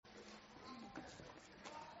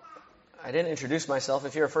I didn't introduce myself.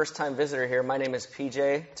 If you're a first-time visitor here, my name is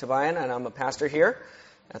PJ Tabayan, and I'm a pastor here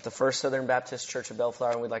at the First Southern Baptist Church of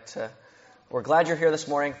Bellflower. And we're glad you're here this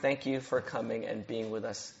morning. Thank you for coming and being with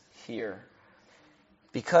us here.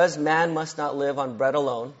 Because man must not live on bread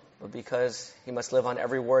alone, but because he must live on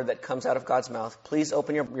every word that comes out of God's mouth, please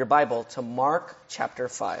open your Bible to Mark chapter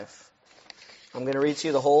 5. I'm going to read to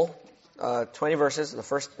you the whole 20 verses, the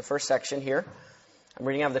first section here. I'm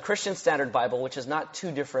reading out of the Christian Standard Bible, which is not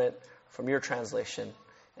too different from your translation,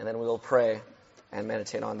 and then we will pray and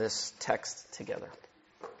meditate on this text together.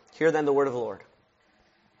 Hear then the word of the Lord.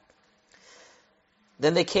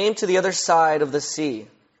 Then they came to the other side of the sea,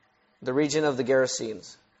 the region of the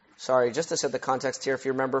Gerasenes. Sorry, just to set the context here, if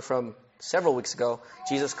you remember from several weeks ago,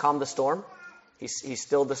 Jesus calmed the storm. He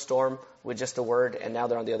stilled the storm with just a word, and now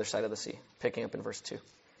they're on the other side of the sea, picking up in verse 2.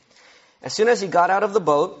 As soon as he got out of the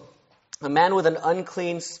boat, a man with an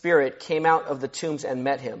unclean spirit came out of the tombs and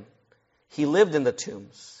met him. He lived in the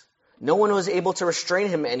tombs. No one was able to restrain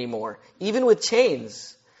him anymore, even with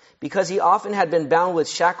chains, because he often had been bound with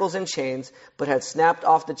shackles and chains, but had snapped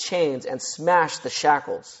off the chains and smashed the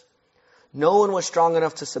shackles. No one was strong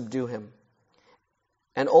enough to subdue him.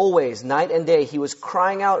 And always, night and day, he was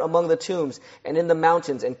crying out among the tombs and in the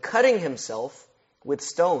mountains and cutting himself with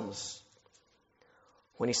stones.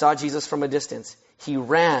 When he saw Jesus from a distance, he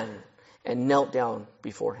ran and knelt down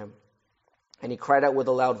before him. And he cried out with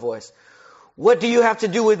a loud voice, "What do you have to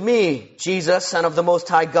do with me, Jesus, Son of the Most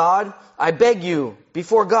High God? I beg you,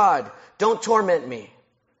 before God, don't torment me."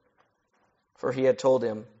 For he had told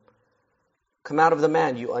him, "Come out of the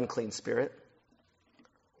man, you unclean spirit."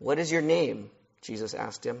 "What is your name?" Jesus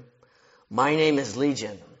asked him. "My name is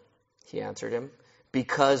Legion," he answered him,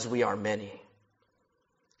 "because we are many."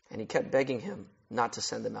 And he kept begging him not to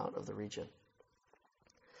send them out of the region.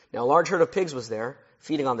 Now a large herd of pigs was there,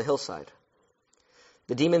 feeding on the hillside.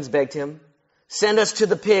 The demons begged him, "Send us to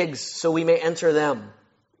the pigs so we may enter them."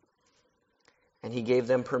 And he gave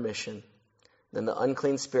them permission. Then the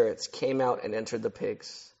unclean spirits came out and entered the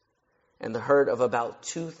pigs. And the herd of about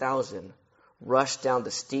 2,000 rushed down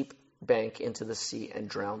the steep bank into the sea and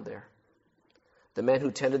drowned there. The men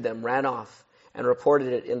who tended them ran off and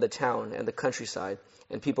reported it in the town and the countryside,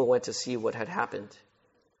 and people went to see what had happened.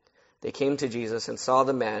 They came to Jesus and saw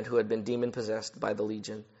the man who had been demon-possessed by the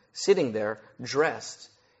legion, sitting there, dressed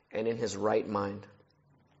and in his right mind.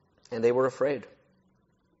 And they were afraid.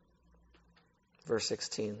 Verse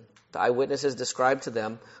 16. The eyewitnesses described to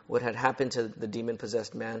them what had happened to the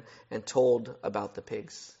demon-possessed man and told about the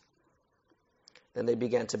pigs. Then they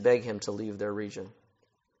began to beg him to leave their region.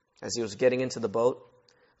 As he was getting into the boat,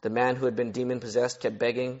 the man who had been demon-possessed kept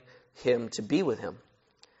begging him to be with him.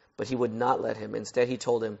 But he would not let him. Instead, he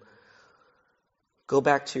told him, "Go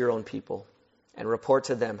back to your own people and report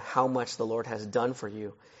to them how much the Lord has done for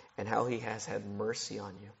you and how he has had mercy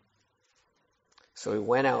on you." So he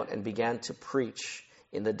went out and began to preach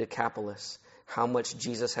in the Decapolis how much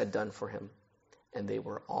Jesus had done for him, and they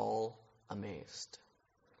were all amazed.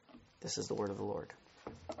 This is the word of the Lord.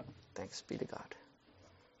 Thanks be to God.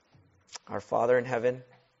 Our Father in heaven,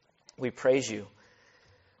 we praise you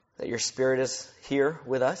that your Spirit is here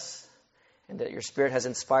with us and that your Spirit has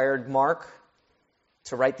inspired Mark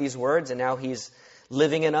to write these words, and now he's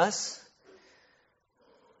living in us,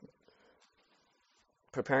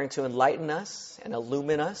 preparing to enlighten us and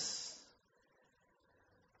illumine us.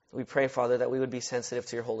 We pray, Father, that we would be sensitive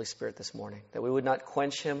to your Holy Spirit this morning, that we would not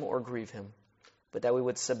quench him or grieve him, but that we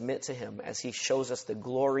would submit to him as he shows us the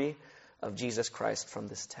glory of Jesus Christ from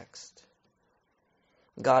this text.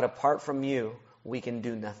 God, apart from you, we can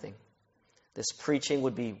do nothing. This preaching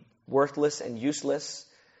would be worthless and useless.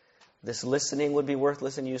 This listening would be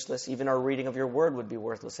worthless and useless. Even our reading of your word would be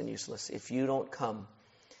worthless and useless if you don't come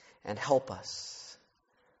and help us.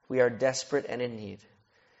 We are desperate and in need.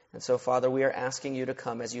 And so, Father, we are asking you to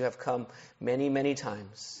come as you have come many, many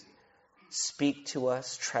times. Speak to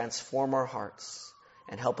us, transform our hearts,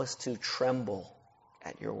 and help us to tremble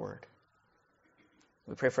at your word.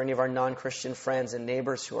 We pray for any of our non-Christian friends and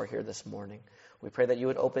neighbors who are here this morning. We pray that you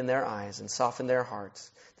would open their eyes and soften their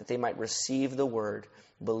hearts, that they might receive the word,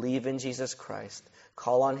 believe in Jesus Christ,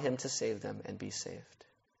 call on him to save them, and be saved.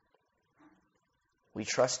 We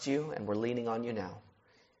trust you, and we're leaning on you now.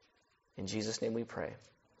 In Jesus' name we pray.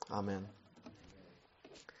 Amen.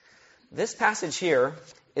 This passage here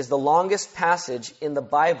is the longest passage in the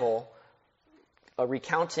Bible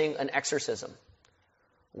recounting an exorcism.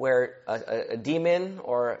 where a demon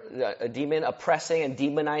or a demon oppressing and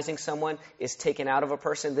demonizing someone is taken out of a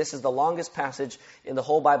person. This is the longest passage in the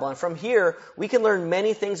whole Bible. And from here, we can learn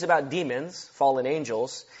many things about demons, fallen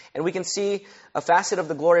angels, and we can see a facet of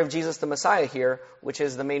the glory of Jesus the Messiah here, which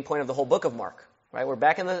is the main point of the whole book of Mark. Right? We're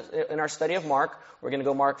back in our study of Mark. We're going to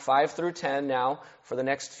go Mark 5 through 10 now for the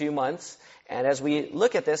next few months. And as we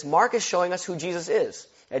look at this, Mark is showing us who Jesus is.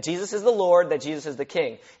 That Jesus is the Lord, that Jesus is the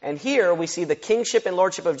King. And here we see the kingship and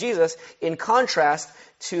lordship of Jesus in contrast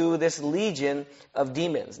to this legion of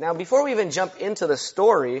demons. Now, before we even jump into the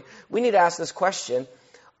story, we need to ask this question: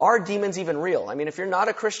 are demons even real? I mean, if you're not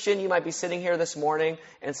a Christian, you might be sitting here this morning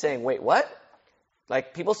and saying, wait, what?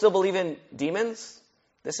 Like, people still believe in demons?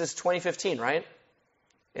 This is 2015, right?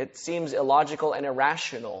 It seems illogical and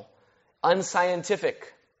irrational,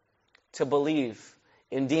 unscientific to believe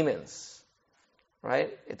in demons.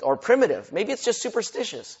 Right? Or primitive. Maybe it's just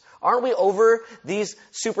superstitious. Aren't we over these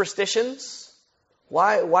superstitions?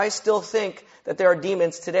 Why still think that there are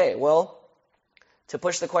demons today? Well, to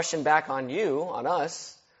push the question back on you, on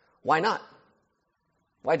us, why not?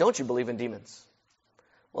 Why don't you believe in demons?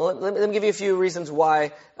 Well, let me give you a few reasons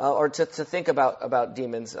why, or to think about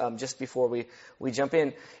demons just before we jump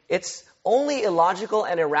in. It's only illogical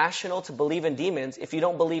and irrational to believe in demons if you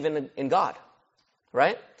don't believe in God.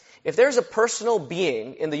 Right? If there's a personal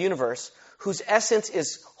being in the universe whose essence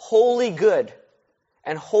is wholly good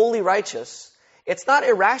and wholly righteous, it's not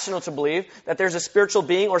irrational to believe that there's a spiritual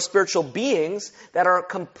being or spiritual beings that are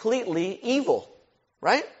completely evil.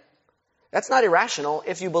 Right? That's not irrational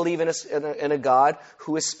if you believe in a God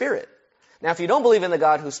who is spirit. Now, if you don't believe in the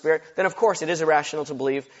God who's spirit, then of course it is irrational to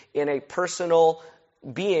believe in a personal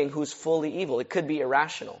being who's fully evil. It could be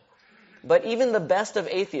irrational. But even the best of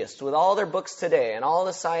atheists, with all their books today and all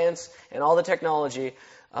the science and all the technology,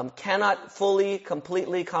 cannot fully,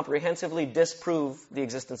 completely, comprehensively disprove the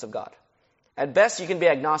existence of God. At best, you can be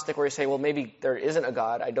agnostic, where you say, well, maybe there isn't a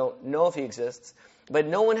God. I don't know if he exists. But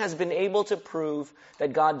no one has been able to prove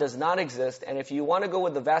that God does not exist. And if you want to go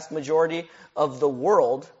with the vast majority of the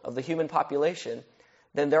world, of the human population,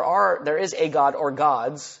 then there is a God or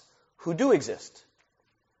gods who do exist.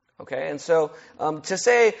 Okay, and so to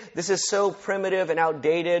say this is so primitive and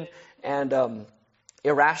outdated and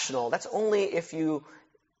irrational, that's only if you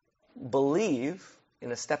believe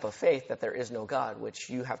in a step of faith that there is no God,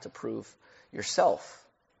 which you have to prove yourself.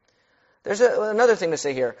 There's another thing to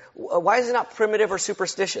say here. Why is it not primitive or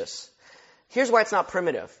superstitious? Here's why it's not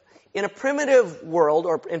primitive. In a primitive world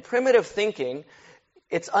or in primitive thinking,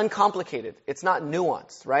 it's uncomplicated. It's not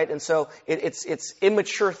nuanced, right? And so it's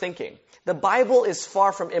immature thinking. The Bible is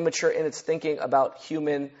far from immature in its thinking about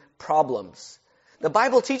human problems. The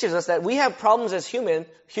Bible teaches us that we have problems as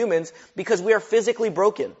humans because we are physically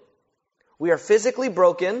broken. We are physically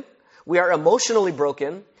broken, we are emotionally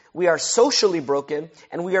broken, we are socially broken,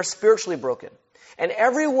 and we are spiritually broken. And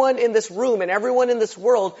everyone in this room and everyone in this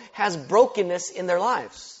world has brokenness in their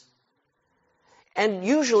lives. And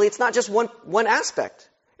usually it's not just one aspect.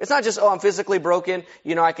 It's not just, I'm physically broken.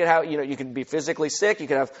 I could have, you could be physically sick. You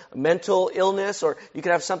could have mental illness, or you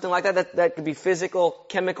could have something like that. That could be physical,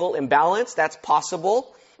 chemical imbalance. That's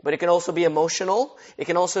possible. But it can also be emotional. It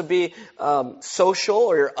can also be social,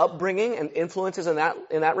 or your upbringing and influences in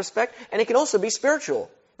that respect. And it can also be spiritual.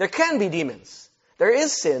 There can be demons. There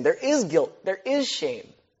is sin. There is guilt. There is shame.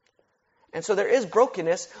 And so there is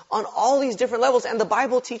brokenness on all these different levels. And the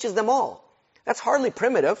Bible teaches them all. That's hardly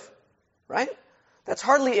primitive, right? That's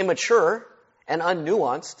hardly immature and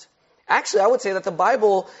unnuanced. Actually, I would say that the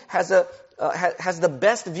Bible has the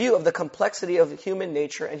best view of the complexity of human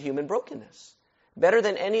nature and human brokenness. Better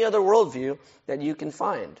than any other worldview that you can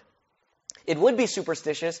find. It would be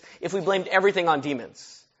superstitious if we blamed everything on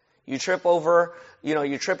demons. You trip over,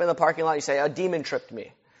 you trip in the parking lot, you say, a demon tripped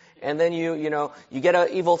me. And then you get an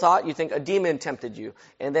evil thought, you think a demon tempted you.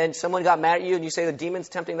 And then someone got mad at you and you say the demon's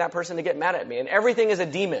tempting that person to get mad at me. And everything is a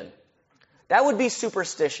demon. That would be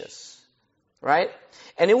superstitious, right?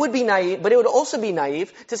 And it would be naive, but it would also be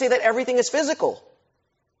naive to say that everything is physical,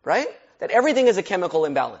 right? That everything is a chemical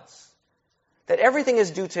imbalance. That everything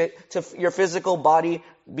is due to your physical body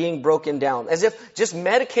being broken down. As if just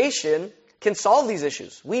medication can solve these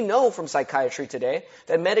issues. We know from psychiatry today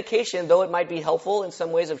that medication, though it might be helpful in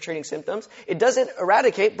some ways of treating symptoms, it doesn't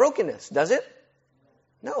eradicate brokenness, does it?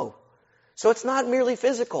 No. So it's not merely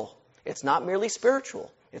physical. It's not merely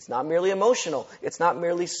spiritual. It's not merely emotional. It's not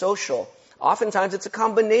merely social. Oftentimes it's a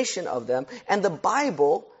combination of them. And the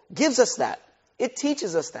Bible gives us that. It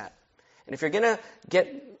teaches us that. And if you're going to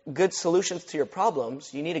get good solutions to your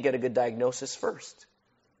problems, you need to get a good diagnosis first.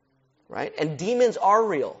 Right? And demons are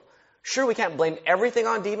real. Sure, we can't blame everything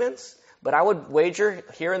on demons, But I would wager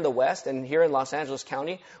here in the West and here in Los Angeles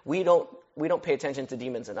County, we don't pay attention to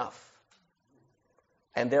demons enough.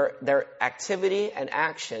 And their activity and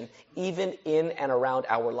action even in and around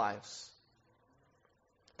our lives.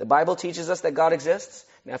 The Bible teaches us that God exists.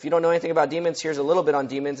 Now, if you don't know anything about demons, here's a little bit on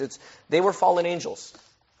demons. They were fallen angels.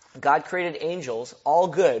 God created angels, all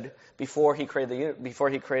good, before He created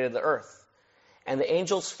the earth. And the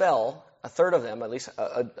angels fell. A third of them, at least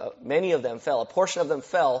many of them fell. A portion of them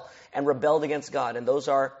fell and rebelled against God. And those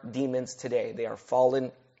are demons today. They are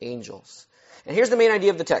fallen angels. And here's the main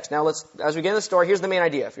idea of the text. Now, as we get in the story, here's the main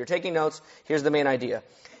idea. If you're taking notes, here's the main idea.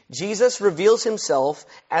 Jesus reveals Himself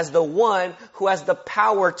as the one who has the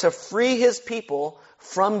power to free His people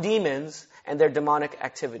from demons and their demonic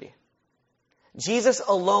activity. Jesus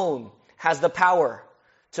alone has the power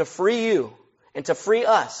to free you and to free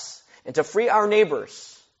us and to free our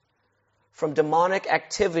neighbors from demonic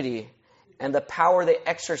activity and the power they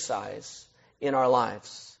exercise in our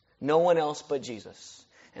lives. No one else but Jesus.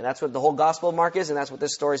 And that's what the whole Gospel of Mark is, and that's what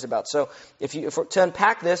this story is about. So to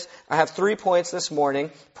unpack this, I have 3 points this morning.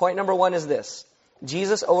 Point number 1 is this.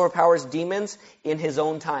 Jesus overpowers demons in His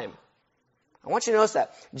own time. I want you to notice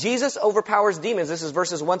that. Jesus overpowers demons. This is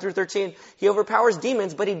verses 1 through 13. He overpowers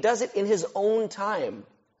demons, but He does it in His own time.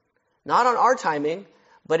 Not on our timing,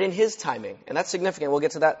 but in His timing. And that's significant. We'll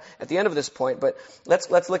get to that at the end of this point. But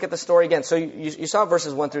let's look at the story again. So you saw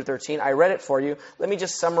verses 1 through 13. I read it for you. Let me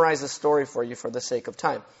just summarize the story for you for the sake of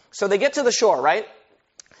time. So they get to the shore, right?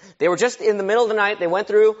 They were just in the middle of the night. They went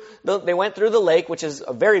through the lake, which is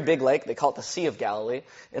a very big lake. They call it the Sea of Galilee.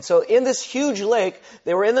 And so in this huge lake,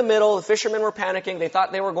 they were in the middle. The fishermen were panicking. They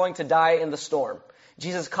thought they were going to die in the storm.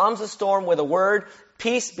 Jesus calms the storm with a word,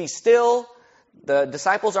 "Peace, be still." The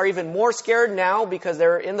disciples are even more scared now because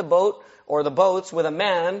they're in the boat or the boats with a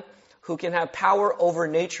man who can have power over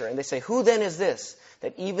nature. And they say, "Who then is this,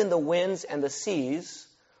 that even the winds and the seas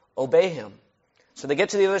obey Him?" So they get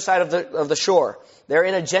to the other side of the shore. They're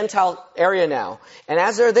in a Gentile area now. And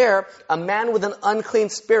as they're there, a man with an unclean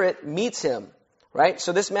spirit meets him. Right?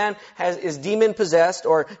 So this man is demon-possessed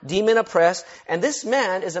or demon-oppressed. And this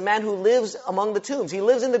man is a man who lives among the tombs. He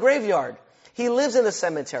lives in the graveyard. He lives in the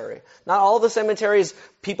cemetery. Not all the cemeteries,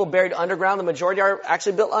 people buried underground. The majority are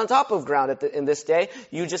actually built on top of ground in this day.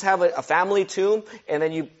 You just have a family tomb, and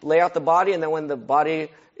then you lay out the body, and then when the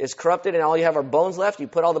body is corrupted and all you have are bones left, you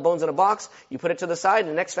put all the bones in a box, you put it to the side, and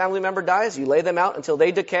the next family member dies, you lay them out until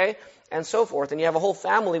they decay, and so forth. And you have a whole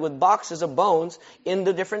family with boxes of bones in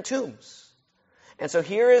the different tombs. And so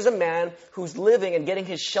here is a man who's living and getting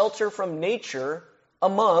his shelter from nature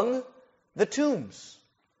among the tombs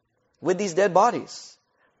with these dead bodies.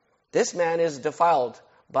 This man is defiled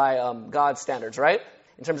by God's standards, right?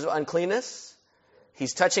 In terms of uncleanness.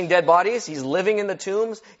 He's touching dead bodies. He's living in the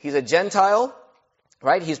tombs. He's a Gentile,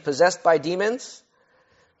 right? He's possessed by demons.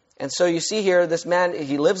 And so you see here, this man,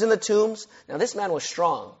 he lives in the tombs. Now this man was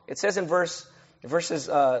strong. It says in verses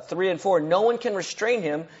 3 and 4, no one can restrain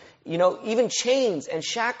him. Even chains and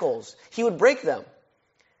shackles, he would break them.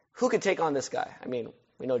 Who could take on this guy? I mean,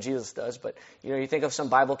 we know Jesus does, but you think of some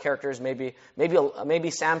Bible characters, maybe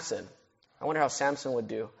Samson. I wonder how Samson would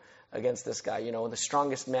do against this guy, the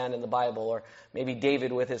strongest man in the Bible, or maybe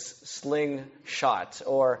David with his slingshot,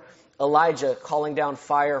 or Elijah calling down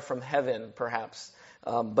fire from heaven, perhaps.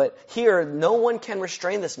 But here, no one can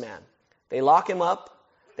restrain this man. They lock him up.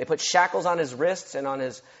 They put shackles on his wrists and on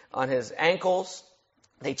his ankles.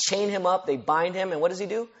 They chain him up. They bind him. And what does he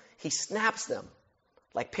do? He snaps them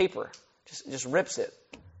like paper. Just rips it,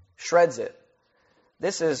 shreds it.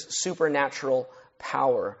 This is supernatural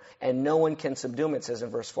power, and no one can subdue him, it says in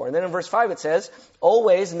verse 4. And then in verse 5 it says,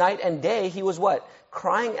 always, night and day, he was what?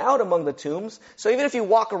 Crying out among the tombs. So even if you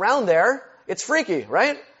walk around there, it's freaky,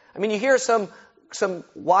 right? I mean, you hear some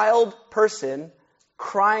wild person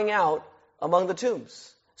crying out among the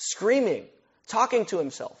tombs, screaming, talking to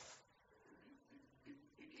himself.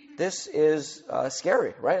 This is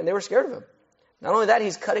scary, right? And they were scared of him. Not only that,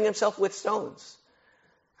 he's cutting himself with stones.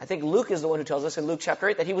 I think Luke is the one who tells us in Luke chapter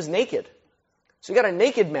 8 that he was naked. So you got a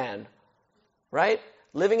naked man, right?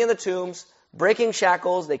 Living in the tombs, breaking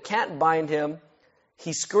shackles. They can't bind him.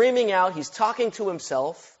 He's screaming out. He's talking to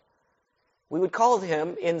himself. We would call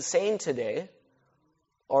him insane today,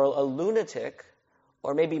 or a lunatic,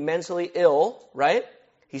 or maybe mentally ill, right?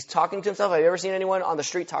 He's talking to himself. Have you ever seen anyone on the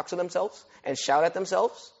street talk to themselves and shout at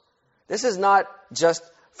themselves? This is not just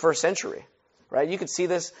first century, right? You could see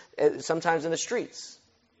this sometimes in the streets.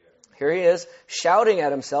 Here he is, shouting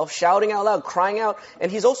at himself, shouting out loud, crying out,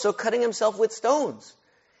 and he's also cutting himself with stones.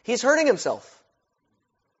 He's hurting himself.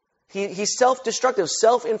 He's self-destructive,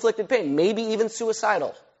 self-inflicted pain, maybe even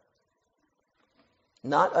suicidal.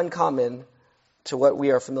 Not uncommon to what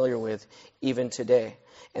we are familiar with even today.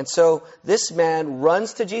 And so this man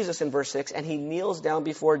runs to Jesus in verse 6, and he kneels down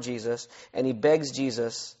before Jesus, and he begs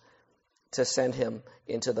Jesus to send him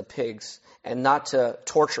into the pigs and not to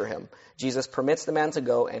torture him. Jesus permits the man to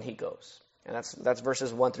go, and he goes. And that's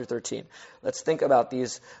verses 1 through 13. Let's think about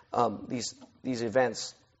these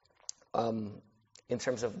events in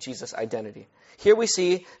terms of Jesus' identity. Here we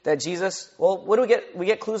see that Jesus, well, what do we get? We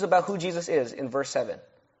get clues about who Jesus is in verse 7.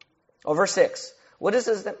 Oh, verse 6. What does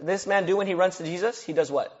this man do when he runs to Jesus? He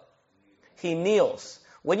does what? He kneels.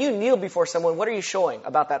 When you kneel before someone, what are you showing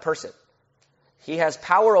about that person? He has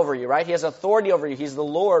power over you, right? He has authority over you. He's the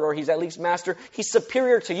Lord, or he's at least master. He's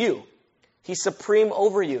superior to you. He's supreme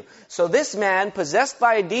over you. So this man, possessed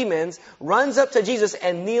by demons, runs up to Jesus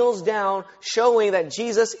and kneels down, showing that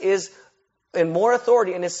Jesus is in more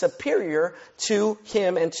authority and is superior to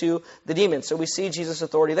him and to the demons. So we see Jesus'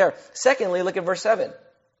 authority there. Secondly, look at verse 7.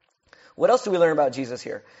 What else do we learn about Jesus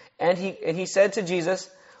here? And he said to Jesus,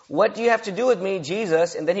 "What do you have to do with me,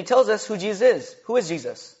 Jesus?" And then he tells us who Jesus is. Who is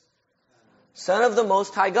Jesus? Son of the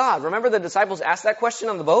Most High God. Remember the disciples asked that question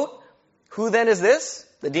on the boat? Who then is this?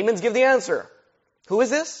 The demons give the answer. Who is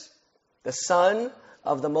this? The Son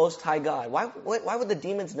of the Most High God. Why would the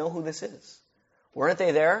demons know who this is? Weren't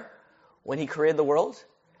they there when he created the world?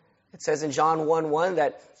 It says in John 1:1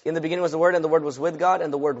 that in the beginning was the Word, and the Word was with God,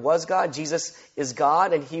 and the Word was God. Jesus is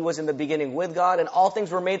God, and he was in the beginning with God, and all things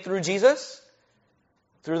were made through Jesus,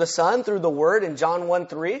 through the Son, through the Word in John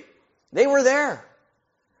 1:3. They were there.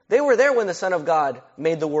 They were there when the Son of God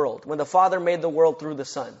made the world, when the Father made the world through the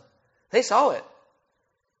Son. They saw it.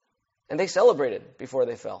 And they celebrated before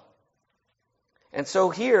they fell. And so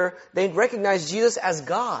here, they recognize Jesus as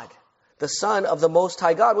God, the Son of the Most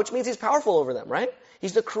High God, which means he's powerful over them, right?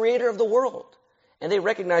 He's the creator of the world. And they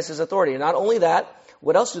recognize his authority. And not only that,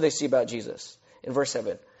 what else do they see about Jesus? In verse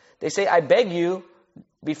 7. They say, "I beg you,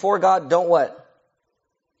 before God, don't what?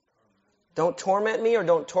 Don't torment me or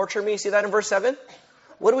don't torture me." See that in verse 7?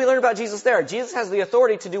 What do we learn about Jesus there? Jesus has the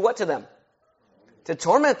authority to do what to them? To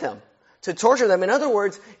torment them. To torture them. In other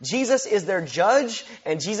words, Jesus is their judge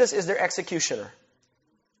and Jesus is their executioner.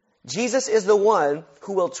 Jesus is the one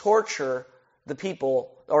who will torture the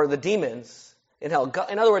people or the demons in hell.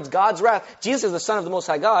 In other words, God's wrath. Jesus is the Son of the Most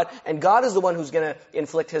High God, and God is the one who's going to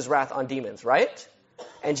inflict his wrath on demons, right?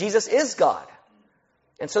 And Jesus is God.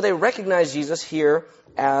 And so they recognize Jesus here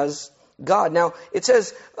as God. Now, it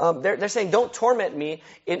says, they're saying, "Don't torment me."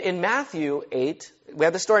 In Matthew 8, we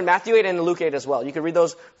have the story in Matthew 8 and in Luke 8 as well. You can read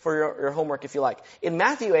those for your homework if you like. In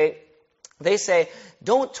Matthew 8, they say,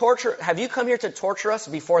 "Don't torture, have you come here to torture us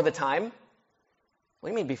before the time?" What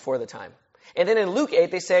do you mean before the time? And then in Luke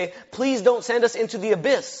 8, they say, "Please don't send us into the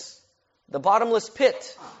abyss, the bottomless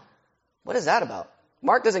pit." What is that about?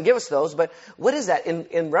 Mark doesn't give us those, but what is that?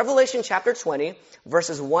 In Revelation chapter 20,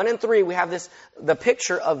 verses 1 and 3, we have the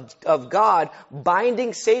picture of God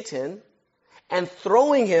binding Satan and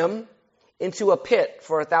throwing him into a pit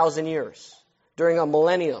for 1,000 years during a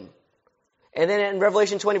millennium. And then in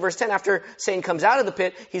Revelation 20, verse 10, after Satan comes out of the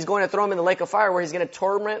pit, he's going to throw him in the lake of fire where he's going to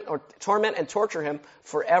torment and torture him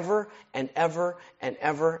forever and ever and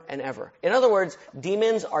ever and ever. In other words,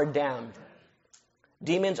 demons are damned.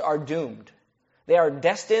 Demons are doomed. They are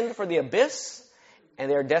destined for the abyss,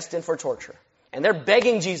 and they are destined for torture. And they're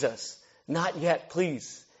begging Jesus, "Not yet,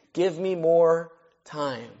 please. Give me more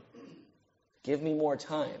time. Give me more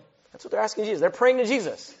time." That's what they're asking Jesus. They're praying to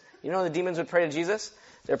Jesus. You know the demons would pray to Jesus?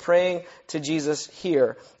 They're praying to Jesus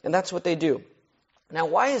here. And that's what they do. Now,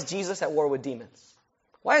 why is Jesus at war with demons?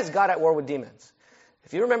 Why is God at war with demons?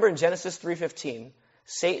 If you remember in Genesis 3:15,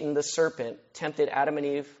 Satan, the serpent, tempted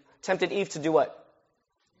Eve to do what?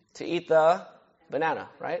 To eat the banana,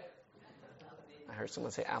 right? I heard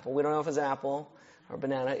someone say apple. We don't know if it's an apple or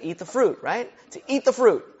banana. Eat the fruit, right? To eat the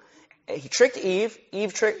fruit. He tricked Eve.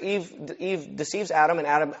 Eve deceives Adam, and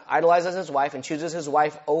Adam idolizes his wife and chooses his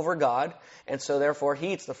wife over God. And so therefore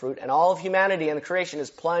he eats the fruit. And all of humanity and the creation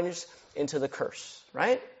is plunged into the curse,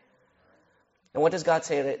 right? And what does God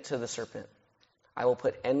say to the serpent? "I will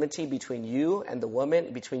put enmity between you and the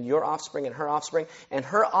woman, between your offspring and her offspring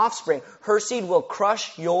offspring, her seed will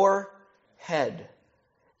crush your head,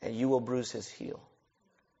 and you will bruise his heel."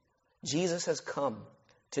 Jesus has come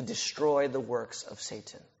to destroy the works of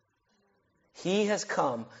Satan. He has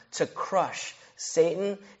come to crush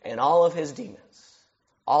Satan and all of his demons.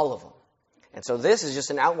 All of them. And so this is just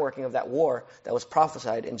an outworking of that war that was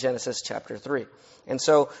prophesied in Genesis chapter 3. And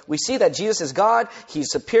so we see that Jesus is God.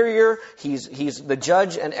 He's superior. He's the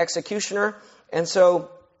judge and executioner. And so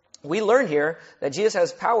we learn here that Jesus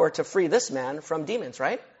has power to free this man from demons,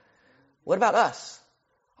 right? What about us?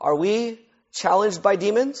 Are we challenged by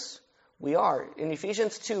demons? We are. In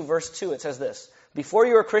Ephesians 2, verse 2, it says this. Before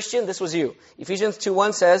you were a Christian, this was you. Ephesians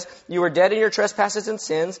 2:1 says, you were dead in your trespasses and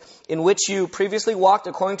sins, in which you previously walked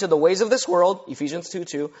according to the ways of this world. Ephesians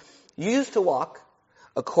 2:2. You used to walk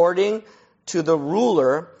according to the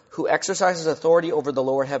ruler who exercises authority over the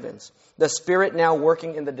lower heavens, the spirit now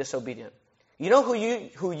working in the disobedient. You know who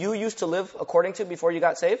you used to live according to before you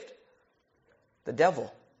got saved? The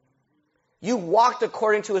devil. You walked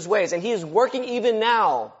according to his ways, and he is working even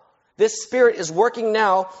now. This spirit is working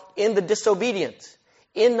now in the disobedient,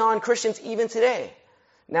 in non-Christians even today.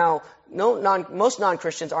 Now, most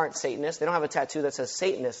non-Christians aren't Satanists. They don't have a tattoo that says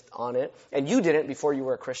Satanist on it, and you didn't before you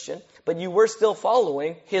were a Christian, but you were still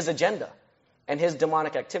following his agenda and his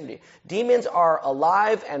demonic activity. Demons are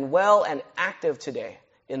alive and well and active today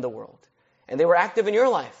in the world. And they were active in your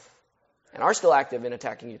life and are still active in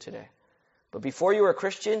attacking you today. But before you were a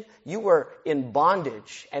Christian, you were in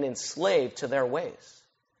bondage and enslaved to their ways.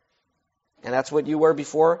 And that's what you were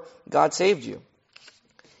before God saved you.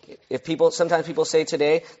 Sometimes people say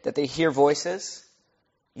today that they hear voices.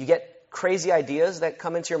 You get crazy ideas that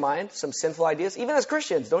come into your mind, some sinful ideas, even as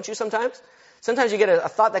Christians, don't you sometimes? Sometimes you get a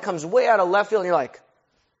thought that comes way out of left field and you're like,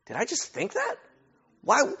 did I just think that?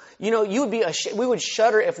 Why? You would be we would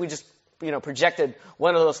shudder if we just, projected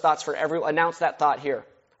one of those thoughts announce that thought here,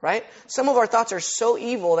 right? Some of our thoughts are so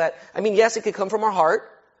evil that, yes, it could come from our heart,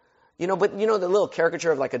 but the little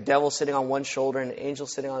caricature of like a devil sitting on one shoulder and an angel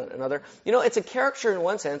sitting on another. It's a caricature in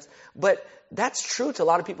one sense, but that's true to a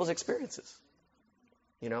lot of people's experiences.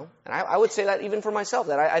 And I would say that even for myself,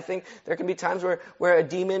 that I think there can be times where a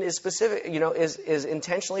demon is specific, is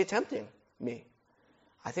intentionally tempting me.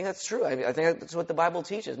 I think that's true. I think that's what the Bible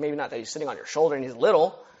teaches. Maybe not that he's sitting on your shoulder and he's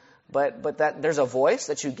little, but that there's a voice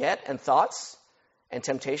that you get and thoughts and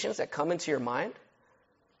temptations that come into your mind.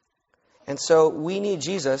 And so we need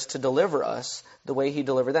Jesus to deliver us the way he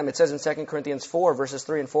delivered them. It says in 2 Corinthians 4, verses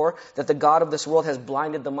 3 and 4, that the God of this world has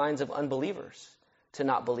blinded the minds of unbelievers to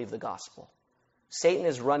not believe the gospel. Satan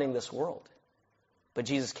is running this world, but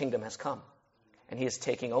Jesus' kingdom has come, and he is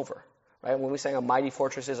taking over. Right? When we say a mighty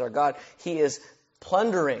fortress is our God, he is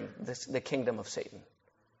plundering the kingdom of Satan.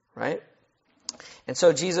 Right? And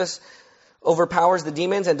so Jesus overpowers the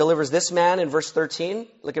demons and delivers this man in verse 13.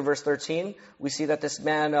 Look at verse 13. We see that this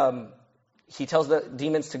man, he tells the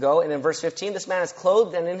demons to go. And in verse 15, this man is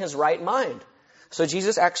clothed and in his right mind. So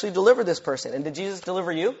Jesus actually delivered this person. And did Jesus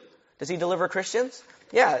deliver you? Does he deliver Christians?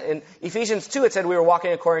 Yeah, in Ephesians 2, it said we were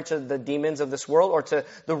walking according to the demons of this world, or to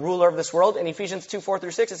the ruler of this world. In Ephesians 2, 4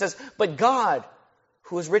 through 6, it says, but God,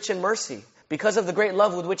 who is rich in mercy, because of the great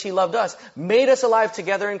love with which he loved us, made us alive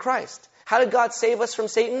together in Christ. How did God save us from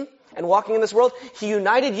Satan and walking in this world? He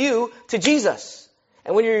united you to Jesus.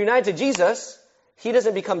 And when you're united to Jesus, he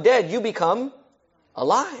doesn't become dead, you become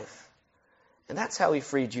alive. And that's how he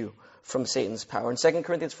freed you from Satan's power. In 2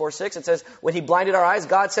 Corinthians 4:6, it says, when he blinded our eyes,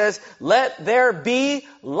 God says, let there be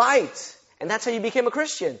light. And that's how you became a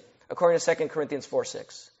Christian, according to 2 Corinthians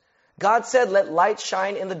 4:6. God said, let light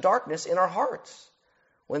shine in the darkness in our hearts.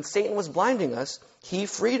 When Satan was blinding us, he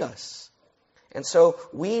freed us. And so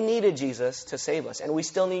we needed Jesus to save us, and we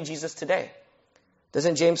still need Jesus today.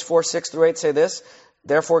 Doesn't James 4:6 through 8 say this?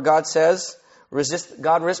 Therefore God says,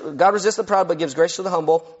 God resists the proud but gives grace to the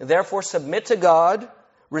humble. Therefore submit to God.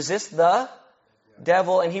 Resist the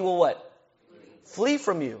devil, and he will what? Flee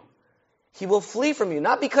from you. He will flee from you.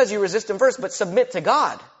 Not because you resist him first, but submit to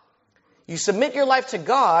God. You submit your life to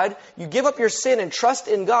God, you give up your sin and trust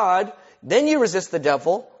in God, then you resist the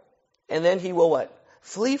devil, and then he will what?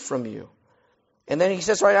 Flee from you. And then he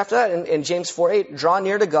says right after that in James 4:8, draw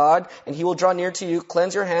near to God, and he will draw near to you.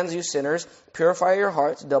 Cleanse your hands, you sinners. Purify your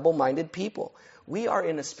hearts, double-minded people. We are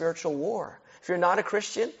in a spiritual war. If you're not a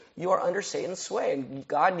Christian, you are under Satan's sway, and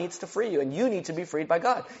God needs to free you, and you need to be freed by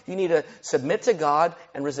God. You need to submit to God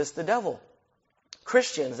and resist the devil.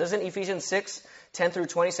 Christians, doesn't Ephesians 6:10 through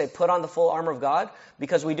 20 say, put on the full armor of God?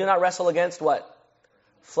 Because we do not wrestle against what?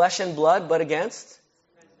 Flesh and blood, but against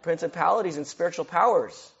principalities and spiritual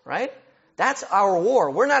powers, right? That's our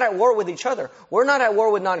war. We're not at war with each other. We're not at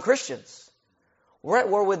war with non-Christians. We're at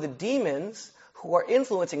war with the demons who are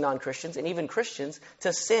influencing non-Christians and even Christians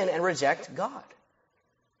to sin and reject God.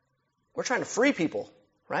 We're trying to free people,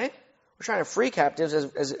 right? We're trying to free captives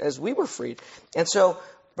as we were freed. And so,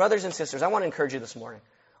 brothers and sisters, I want to encourage you this morning.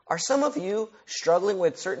 Are some of you struggling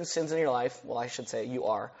with certain sins in your life? Well, I should say you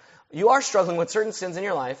are. You are struggling with certain sins in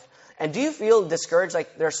your life. And do you feel discouraged,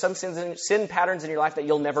 like there are some sin patterns in your life that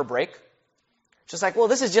you'll never break? Just like, well,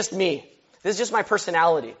 this is just me. This is just my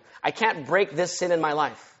personality. I can't break this sin in my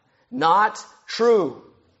life. Not true.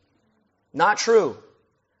 Not true.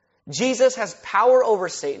 Jesus has power over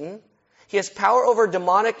Satan. He has power over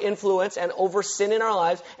demonic influence and over sin in our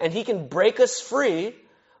lives, and He can break us free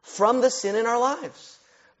from the sin in our lives.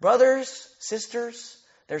 Brothers, sisters,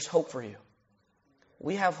 there's hope for you.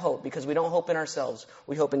 We have hope because we don't hope in ourselves.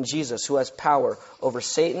 We hope in Jesus, who has power over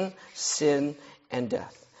Satan, sin, and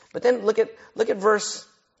death. But then look at verse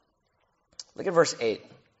 8.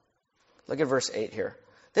 Look at verse 8 here.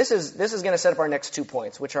 This is going to set up our next 2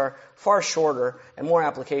 points, which are far shorter and more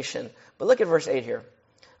application. But look at verse 8 here.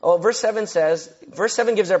 Oh, verse 7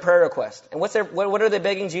 gives their prayer request. And what are they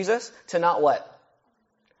begging Jesus? To not what?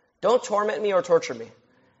 Don't torment me or torture me.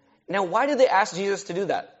 Now, why did they ask Jesus to do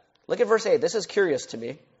that? Look at verse 8. This is curious to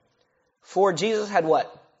me. For Jesus had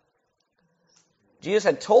what? Jesus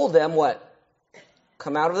had told them what?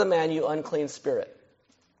 Come out of the man, you unclean spirit.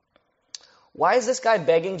 Why is this guy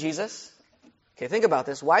begging Jesus? Okay, think about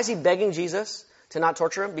this. Why is he begging Jesus to not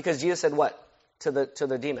torture him? Because Jesus said what to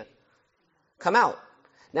the demon? Come out.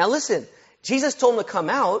 Now listen, Jesus told him to come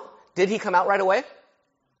out. Did he come out right away?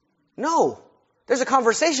 No. There's a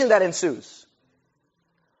conversation that ensues,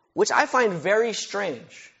 which I find very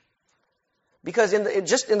strange. Because in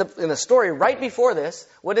the story right before this,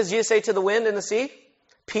 what does Jesus say to the wind and the sea?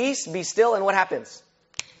 Peace, be still, and what happens?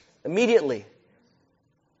 Immediately,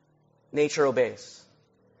 nature obeys.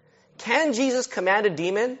 Can Jesus command a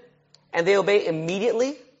demon and they obey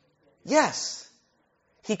immediately? Yes.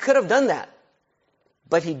 He could have done that.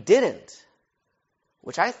 But he didn't.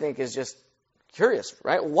 Which I think is just curious,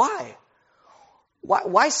 right? Why?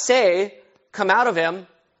 Why say, come out of him,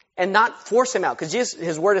 and not force him out? Because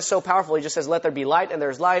His word is so powerful. He just says, let there be light, and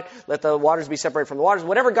there's light. Let the waters be separated from the waters.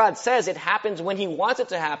 Whatever God says, it happens when He wants it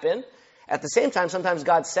to happen. At the same time, sometimes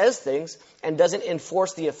God says things and doesn't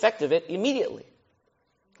enforce the effect of it immediately.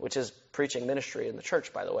 Which is preaching ministry in the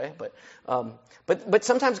church, by the way. But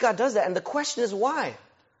sometimes God does that. And the question is why?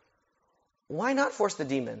 Why not force the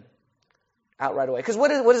demon out right away? Because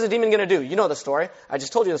what is the demon going to do? You know the story. I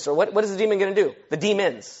just told you the story. What is the demon going to do? The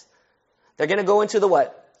demons. They're going to go into the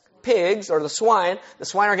what? Pigs or the swine. The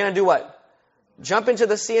swine are going to do what? Jump into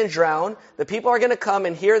the sea and drown. The people are going to come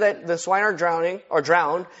and hear that the swine are drowning or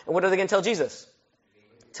drowned. And what are they going to tell Jesus?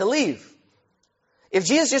 To leave. If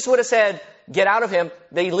Jesus just would have said, get out of him,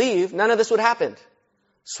 they leave, none of this would have happened.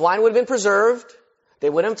 Swine would have been preserved. They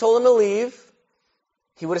wouldn't have told him to leave.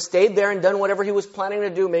 He would have stayed there and done whatever he was planning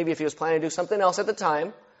to do. Maybe if he was planning to do something else at the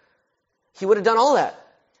time, he would have done all that.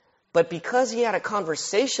 But because he had a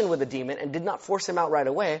conversation with the demon and did not force him out right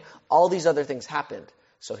away, all these other things happened.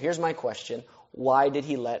 So here's my question. Why did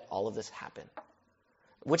he let all of this happen?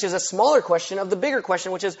 Which is a smaller question of the bigger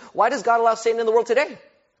question, which is, why does God allow Satan in the world today?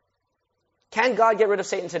 Can God get rid of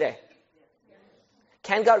Satan today?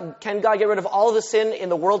 Can God get rid of all the sin in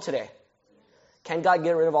the world today? Can God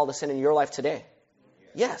get rid of all the sin in your life today?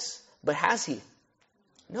 Yes. But has He?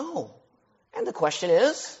 No. And the question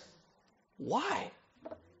is, why?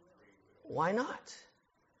 Why not?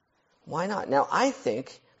 Why not? Now, I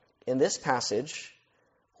think in this passage,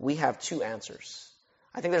 we have 2 answers.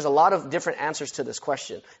 I think there's a lot of different answers to this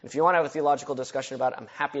question. And if you want to have a theological discussion about it, I'm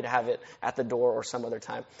happy to have it at the door or some other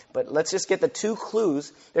time. But let's just get the 2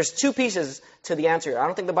 clues. There's 2 pieces to the answer here. I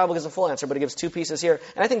don't think the Bible gives a full answer, but it gives 2 pieces here.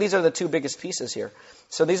 And I think these are the 2 biggest pieces here.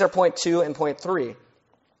 So these are point 2 and point 3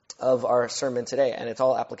 of our sermon today, and it's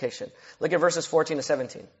all application. Look at verses 14 to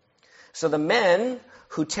 17. So the men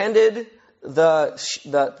who tended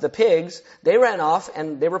the pigs, they ran off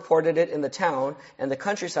and they reported it in the town and the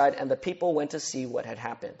countryside, and the people went to see what had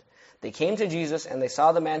happened. They came to Jesus and they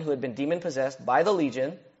saw the man who had been demon-possessed by the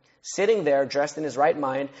legion sitting there dressed in his right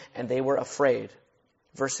mind, and they were afraid.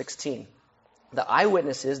 Verse 16. The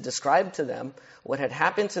eyewitnesses described to them what had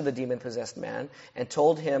happened to the demon-possessed man and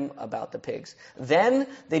told him about the pigs. Then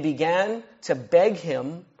they began to beg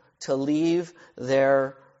him to leave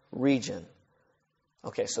their region.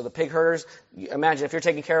 Okay, so the pig herders, imagine if you're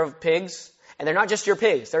taking care of pigs, and they're not just your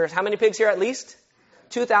pigs. There's how many pigs here at least?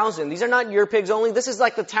 2,000. These are not your pigs only. This is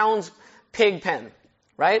like the town's pig pen,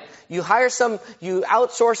 right? You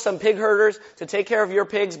outsource some pig herders to take care of your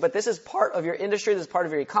pigs, but this is part of your industry. This is part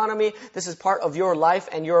of your economy. This is part of your life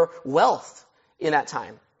and your wealth in that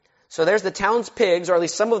time. So there's the town's pigs, or at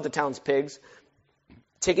least some of the town's pigs,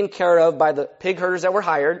 taken care of by the pig herders that were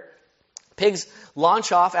hired. Pigs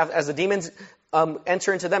launch off as the demons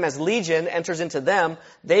enter into them, as legion enters into them.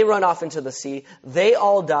 They run off into the sea. They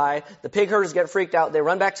all die. The pig herders get freaked out. They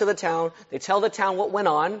run back to the town. They tell the town what went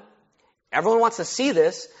on. Everyone wants to see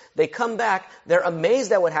this. They come back. They're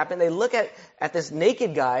amazed at what happened. They look at this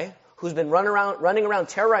naked guy who's been running around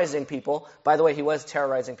terrorizing people. By the way, he was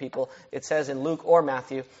terrorizing people. It says in Luke or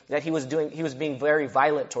Matthew that he was being very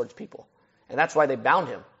violent towards people. And that's why they bound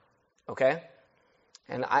him. Okay?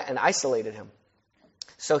 and isolated him.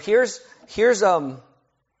 So so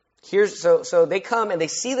they come and they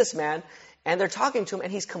see this man, and they're talking to him,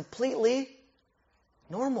 and he's completely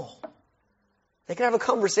normal. They can have a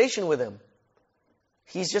conversation with him.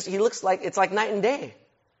 He looks like, it's like night and day.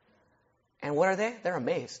 And what are they? They're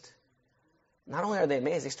amazed. Not only are they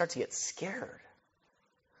amazed, they start to get scared.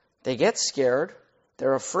 They get scared,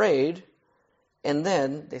 they're afraid, and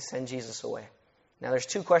then they send Jesus away. Now there's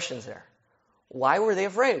two questions there. Why were they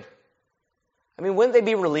afraid? I mean, wouldn't they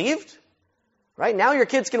be relieved? Right? Now your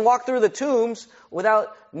kids can walk through the tombs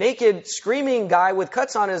without naked, screaming guy with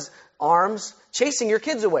cuts on his arms chasing your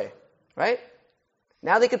kids away. Right?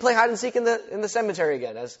 Now they can play hide and seek in the cemetery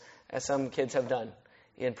again, as some kids have done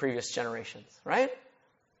in previous generations. Right?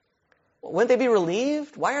 Wouldn't they be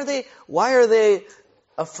relieved? Why are they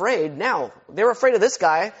afraid now? They were afraid of this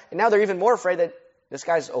guy, and now they're even more afraid that this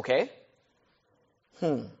guy's okay.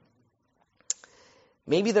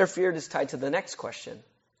 Maybe their fear is tied to the next question.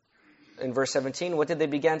 In verse 17, what did they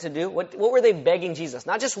begin to do? What were they begging Jesus?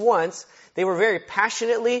 Not just once. They were very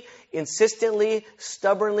passionately, insistently,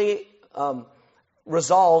 stubbornly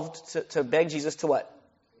resolved to beg Jesus to what?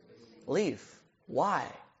 Leave. Why?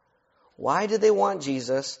 Why did they want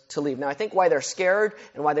Jesus to leave? Now, I think why they're scared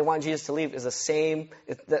and why they want Jesus to leave is the same.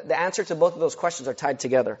 The answer to both of those questions are tied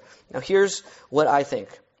together. Now, here's what I think.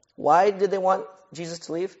 Why did they want Jesus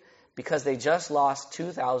to leave? Because they just lost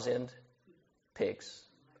 2,000 pigs.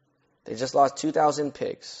 They just lost 2,000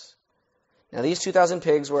 pigs. Now, these 2,000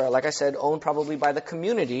 pigs were, like I said, owned probably by the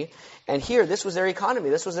community. And here, this was their economy.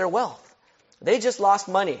 This was their wealth. They just lost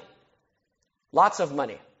money. Lots of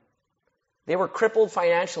money. They were crippled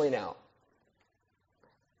financially now.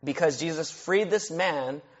 Because Jesus freed this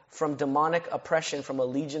man from demonic oppression from a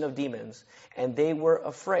legion of demons. And they were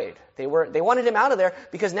afraid. They wanted him out of there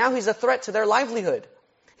because now he's a threat to their livelihood.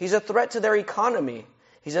 He's a threat to their economy.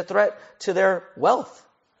 He's a threat to their wealth.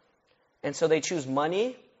 And so they choose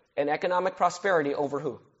money and economic prosperity over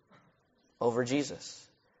who? Over Jesus.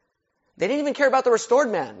 They didn't even care about the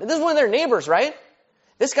restored man. This is one of their neighbors, right?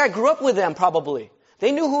 This guy grew up with them probably.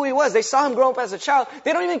 They knew who he was. They saw him grow up as a child.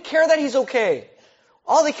 They don't even care that he's okay.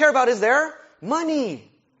 All they care about is their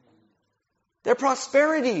money, their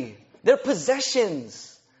prosperity, their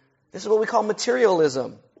possessions. This is what we call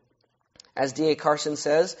materialism. As D.A. Carson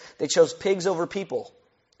says, they chose pigs over people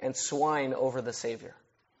and swine over the Savior.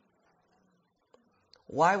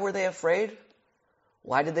 Why were they afraid?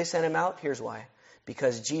 Why did they send him out? Here's why.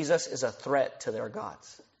 Because Jesus is a threat to their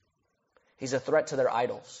gods. He's a threat to their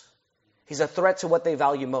idols. He's a threat to what they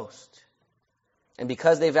value most. And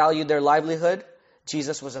because they valued their livelihood,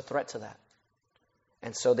 Jesus was a threat to that.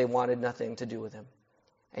 And so they wanted nothing to do with him.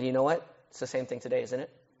 And you know what? It's the same thing today, isn't it?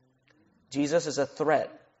 Jesus is a threat.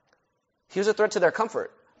 He was a threat to their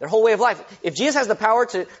comfort, their whole way of life. If Jesus has the power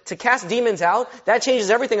to cast demons out, that changes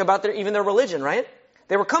everything about even their religion, right?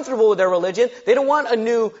 They were comfortable with their religion. They don't want a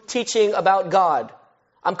new teaching about God.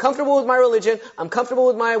 I'm comfortable with my religion. I'm comfortable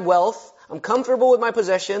with my wealth. I'm comfortable with my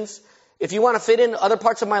possessions. If you want to fit in other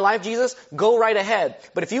parts of my life, Jesus, go right ahead.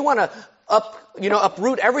 But if you want to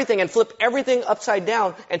uproot everything and flip everything upside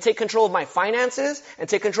down and take control of my finances and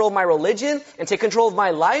take control of my religion and take control of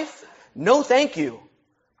my life, no thank you.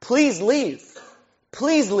 Please leave.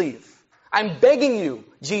 Please leave. I'm begging you,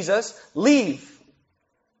 Jesus, leave.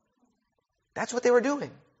 That's what they were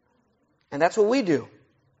doing. And that's what we do.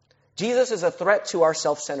 Jesus is a threat to our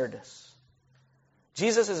self-centeredness.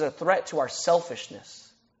 Jesus is a threat to our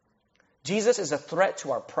selfishness. Jesus is a threat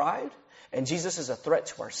to our pride. And Jesus is a threat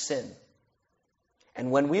to our sin.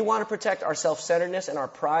 And when we want to protect our self-centeredness and our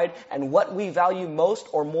pride and what we value most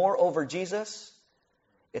or more over Jesus,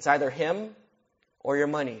 it's either him or your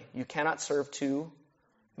money. You cannot serve two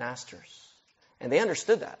masters. And they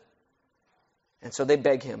understood that. And so they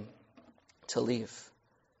beg him to leave.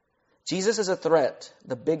 Jesus is a threat,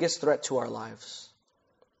 the biggest threat to our lives.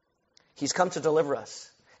 He's come to deliver us.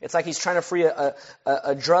 It's like he's trying to free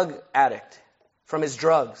a drug addict from his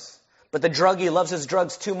drugs. But the druggie loves his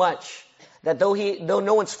drugs too much that though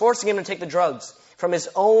no one's forcing him to take the drugs, from his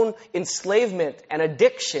own enslavement and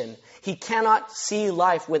addiction, he cannot see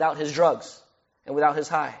life without his drugs and without his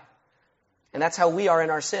high. And that's how we are in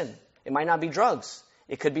our sin. It might not be drugs.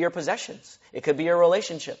 It could be your possessions. It could be your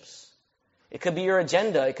relationships. It could be your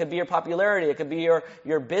agenda. It could be your popularity. It could be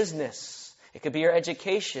your business. It could be your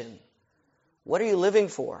education. What are you living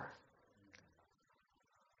for?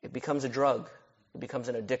 It becomes a drug. It becomes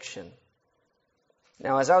an addiction.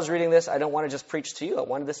 Now, as I was reading this, I don't want to just preach to you. I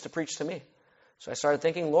wanted this to preach to me. So I started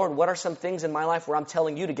thinking, Lord, what are some things in my life where I'm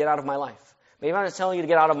telling you to get out of my life? Maybe I'm not telling you to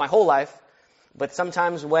get out of my whole life, but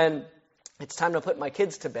sometimes when it's time to put my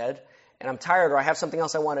kids to bed and I'm tired or I have something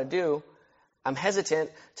else I want to do, I'm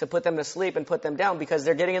hesitant to put them to sleep and put them down because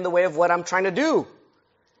they're getting in the way of what I'm trying to do.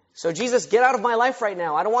 So Jesus, get out of my life right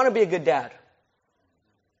now. I don't want to be a good dad.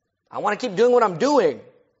 I want to keep doing what I'm doing.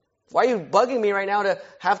 Why are you bugging me right now to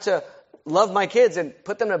have to love my kids and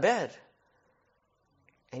put them to bed?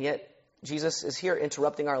 And yet, Jesus is here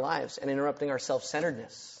interrupting our lives and interrupting our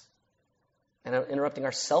self-centeredness and interrupting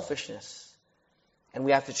our selfishness. And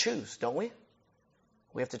we have to choose, don't we?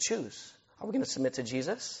 We have to choose. Are we going to submit to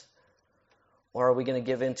Jesus? Or are we going to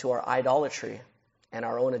give in to our idolatry and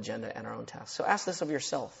our own agenda and our own tasks? So ask this of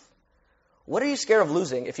yourself. What are you scared of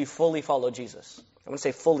losing if you fully follow Jesus? I'm going to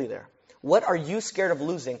say fully there. What are you scared of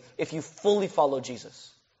losing if you fully follow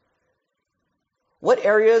Jesus? What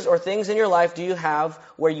areas or things in your life do you have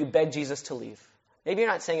where you beg Jesus to leave? Maybe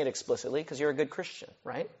you're not saying it explicitly because you're a good Christian,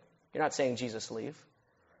 right? You're not saying, Jesus, leave.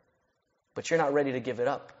 But you're not ready to give it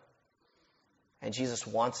up. And Jesus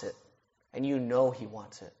wants it. And you know He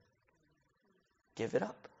wants it. Give it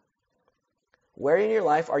up. Where in your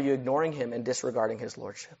life are you ignoring Him and disregarding His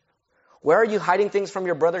lordship? Where are you hiding things from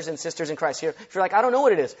your brothers and sisters in Christ? Here, if you're like, I don't know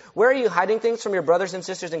what it is. Where are you hiding things from your brothers and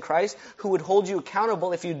sisters in Christ who would hold you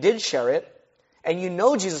accountable if you did share it? And you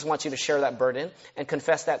know Jesus wants you to share that burden and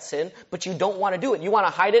confess that sin, but you don't want to do it. You want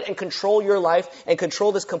to hide it and control your life and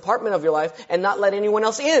control this compartment of your life and not let anyone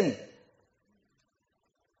else in.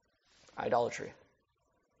 Idolatry.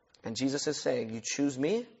 And Jesus is saying, you choose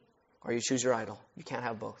me or you choose your idol. You can't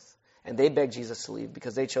have both. And they begged Jesus to leave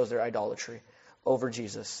because they chose their idolatry over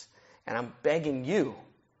Jesus. And I'm begging you,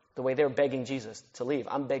 the way they're begging Jesus to leave,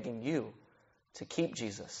 I'm begging you to keep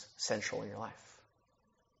Jesus central in your life.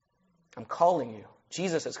 I'm calling you,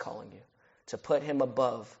 Jesus is calling you, to put Him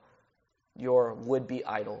above your would-be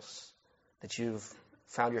idols that you've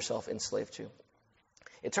found yourself enslaved to.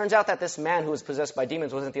 It turns out that this man who was possessed by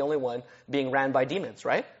demons wasn't the only one being ran by demons,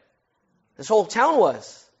 right? This whole town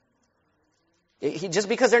was. Just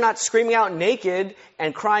because they're not screaming out naked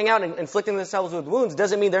and crying out and inflicting themselves with wounds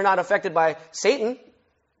doesn't mean they're not affected by Satan.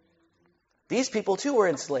 These people too were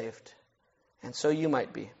enslaved. And so you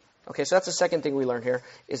might be. Okay, so that's the second thing we learn here,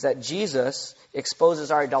 is that Jesus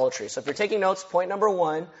exposes our idolatry. So if you're taking notes, point number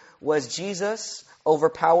 1 was Jesus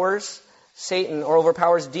overpowers Satan or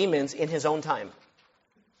overpowers demons in His own time.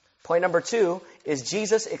 Point number 2 is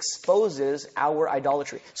Jesus exposes our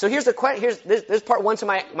idolatry. So here's this part 1 to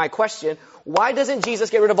my question. Why doesn't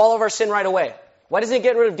Jesus get rid of all of our sin right away? Why doesn't He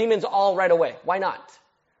get rid of demons all right away? Why not?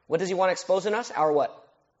 What does He want to expose in us? Our what?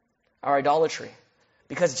 Our idolatry.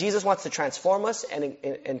 Because Jesus wants to transform us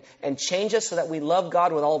and change us so that we love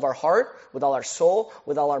God with all of our heart, with all our soul,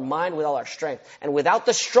 with all our mind, with all our strength. And without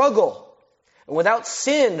the struggle, and without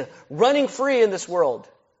sin running free in this world,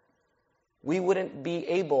 we wouldn't be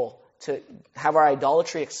able to have our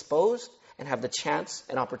idolatry exposed and have the chance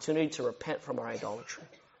and opportunity to repent from our idolatry.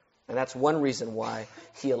 And that's one reason why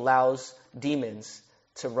He allows demons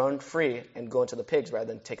to run free and go into the pigs rather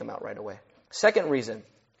than take them out right away. Second reason,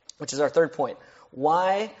 which is our third point,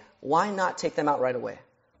 why not take them out right away?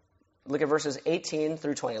 Look at verses 18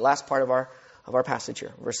 through 20, last part of our passage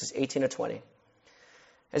here, verses 18 to 20.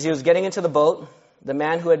 As He was getting into the boat, the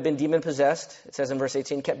man who had been demon-possessed, it says in verse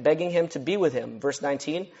 18, kept begging Him to be with him. Verse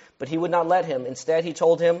 19, but He would not let him. Instead, He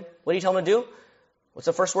told him, what did He tell him to do? What's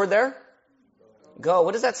the first word there? Go.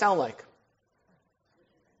 What does that sound like?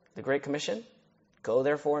 The Great Commission? Go,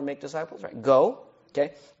 therefore, and make disciples, right? Go.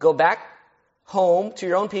 Okay. Go back home to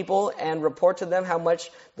your own people and report to them how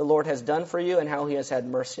much the Lord has done for you and how He has had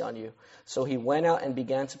mercy on you. So he went out and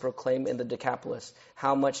began to proclaim in the Decapolis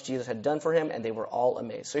how much Jesus had done for him, and they were all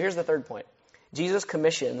amazed. So here's the third point. Jesus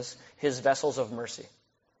commissions His vessels of mercy.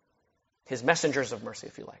 His messengers of mercy,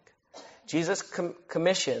 if you like. Jesus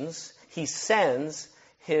commissions, He sends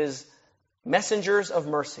His messengers of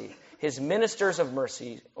mercy, His ministers of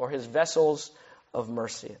mercy, or His vessels of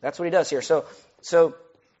mercy. That's what He does here. So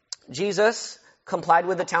Jesus complied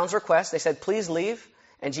with the town's request. They said, please leave.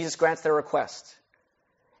 And Jesus grants their request.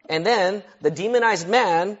 And then the demonized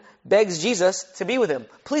man begs Jesus to be with him.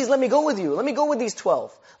 Please let me go with you. Let me go with these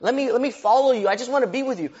 12. Let me follow you. I just want to be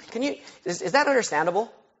with you. Is that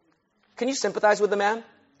understandable? Can you sympathize with the man?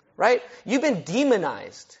 Right? You've been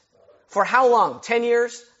demonized. For how long? 10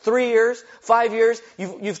 years? 3 years? 5 years?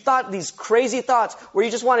 You've thought these crazy thoughts where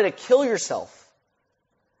you just wanted to kill yourself.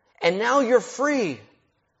 And now you're free.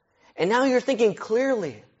 And now you're thinking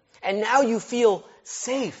clearly. And now you feel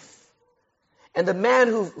safe. And the man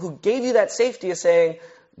who gave you that safety is saying,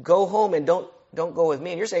 go home and don't go with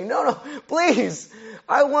me. And you're saying, no, please.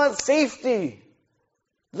 I want safety.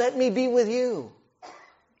 Let me be with you.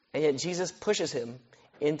 And yet Jesus pushes him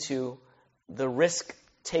into the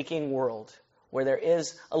risk-taking world where there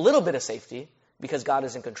is a little bit of safety because God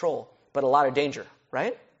is in control, but a lot of danger,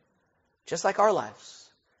 right? Just like our lives.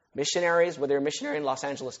 Missionaries, whether you're a missionary in Los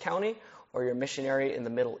Angeles County or you're a missionary in the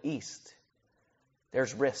Middle East,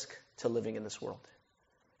 there's risk to living in this world.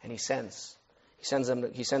 And he sends them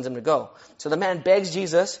to go. So the man begs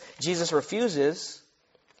Jesus. Jesus refuses.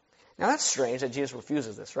 Now that's strange that Jesus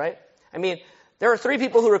refuses this, right? I mean, there are 3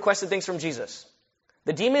 people who requested things from Jesus.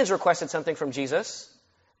 The demons requested something from Jesus.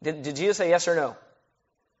 Did Jesus say yes or no?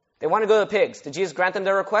 They want to go to the pigs. Did Jesus grant them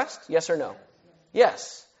their request? Yes or no?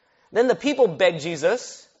 Yes. Then the people begged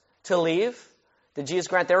Jesus to leave. Did Jesus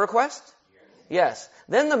grant their request? Yes.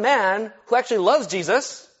 Then the man who actually loves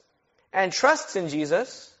Jesus and trusts in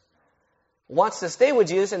Jesus wants to stay with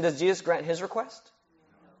Jesus, and does Jesus grant his request?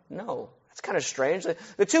 No. That's kind of strange.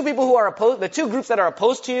 The 2 people who are opposed, the 2 groups that are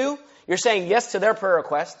opposed to you, you're saying yes to their prayer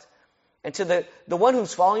request. And to the one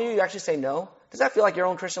who's following you, you actually say no. Does that feel like your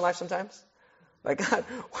own Christian life sometimes? Like, God,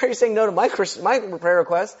 why are you saying no to my prayer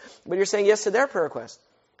request, but you're saying yes to their prayer request?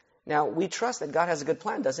 Now, we trust that God has a good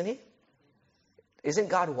plan, doesn't he? Isn't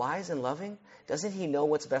God wise and loving? Doesn't he know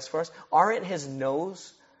what's best for us? Aren't his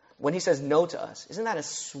no's, when he says no to us, isn't that a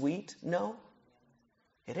sweet no?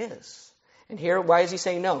 It is. And here, why is he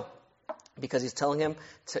saying no? Because he's telling him,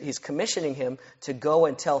 he's commissioning him to go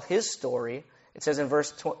and tell his story. It says in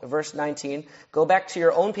verse 19, go back to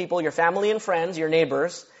your own people, your family and friends, your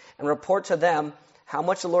neighbors, and report to them how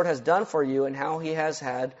much the Lord has done for you and how he has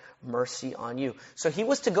had mercy on you. So he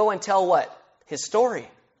was to go and tell what? His story.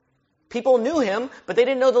 People knew him, but they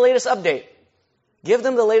didn't know the latest update. Give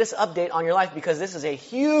them the latest update on your life, because this is a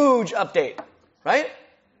huge update, right?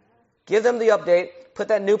 Give them the update, put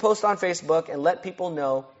that new post on Facebook, and let people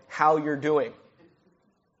know how you're doing.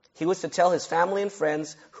 He was to tell his family and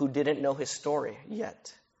friends who didn't know his story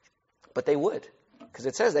yet. But they would. Because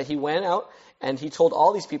it says that he went out and he told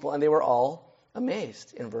all these people, and they were all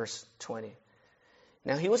amazed in verse 20.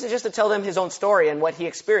 Now, he wasn't just to tell them his own story and what he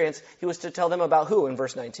experienced. He was to tell them about who in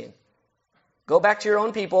verse 19? Go back to your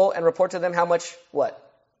own people and report to them how much, what?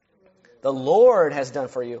 The Lord has done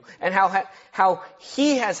for you, and how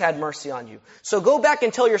he has had mercy on you. So go back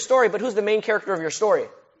and tell your story, but who's the main character of your story?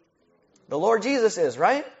 The Lord Jesus is,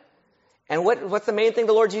 right? And what's the main thing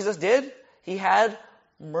the Lord Jesus did? He had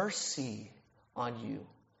mercy on you.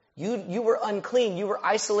 You were unclean. You were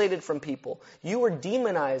isolated from people. You were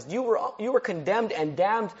demonized. You were condemned and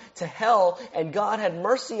damned to hell, and God had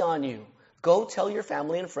mercy on you. Go tell your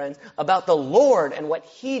family and friends about the Lord and what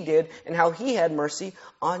he did and how he had mercy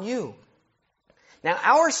on you. Now,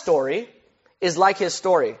 our story is like his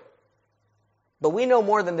story. But we know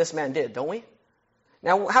more than this man did, don't we?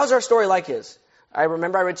 Now, how's our story like his? I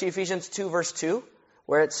read to you Ephesians 2, verse 2,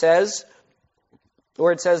 where it says,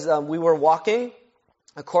 we were walking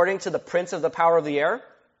according to the prince of the power of the air,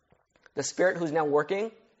 the spirit who's now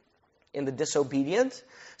working in the disobedient.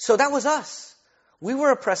 So that was us. We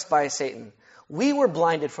were oppressed by Satan. We were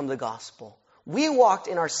blinded from the gospel. We walked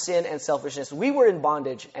in our sin and selfishness. We were in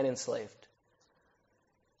bondage and enslaved.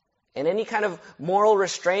 And any kind of moral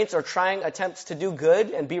restraints or trying attempts to do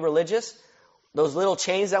good and be religious, those little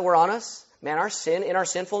chains that were on us, man, our sin, in our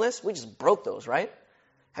sinfulness, we just broke those, right?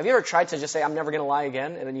 Have you ever tried to just say, I'm never going to lie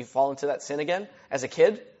again, and then you fall into that sin again as a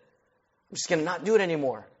kid? I'm just going to not do it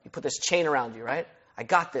anymore. You put this chain around you, right? I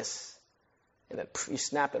got this. And then you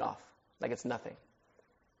snap it off like it's nothing.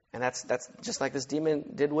 And that's just like this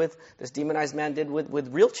demonized man did with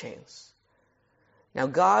real chains. Now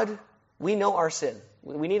God, we know our sin.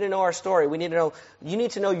 We need to know our story. You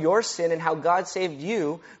need to know your sin and how God saved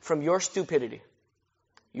you from your stupidity,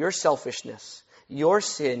 your selfishness, your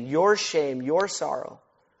sin, your shame, your sorrow,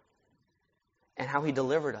 and how he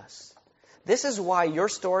delivered us. This is why your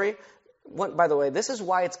story, by the way, this is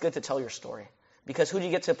why it's good to tell your story. Because who do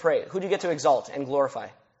you get to pray? Who do you get to exalt and glorify?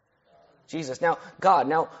 Jesus. Now, God.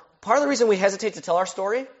 Now, part of the reason we hesitate to tell our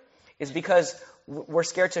story is because we're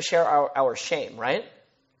scared to share our shame, right?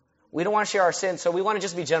 We don't want to share our sin, so we want to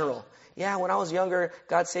just be general. Yeah, when I was younger,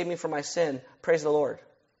 God saved me from my sin. Praise the Lord.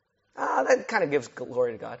 That kind of gives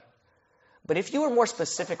glory to God. But if you were more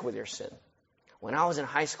specific with your sin, when I was in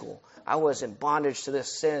high school, I was in bondage to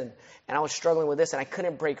this sin, and I was struggling with this, and I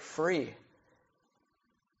couldn't break free.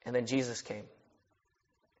 And then Jesus came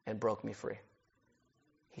and broke me free.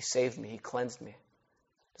 He saved me. He cleansed me.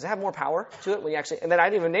 Does it have more power to it when you actually... And then I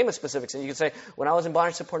didn't even name a specific sin. You could say, when I was in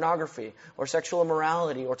bondage to pornography, or sexual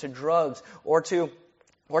immorality, or to drugs, or to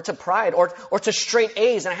pride, or to straight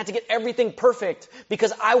A's, and I had to get everything perfect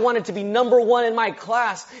because I wanted to be number one in my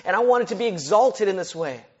class, and I wanted to be exalted in this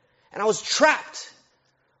way. And I was trapped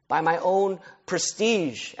by my own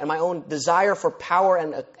prestige and my own desire for power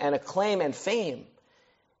and acclaim and fame.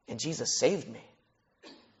 And Jesus saved me.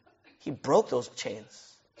 He broke those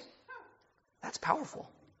chains. That's powerful.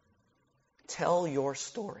 Tell your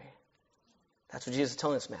story. That's what Jesus is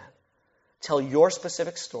telling this man. Tell your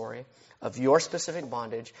specific story of your specific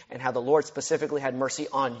bondage and how the Lord specifically had mercy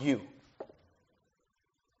on you.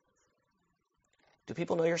 Do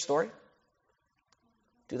people know your story?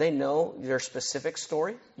 Do they know your specific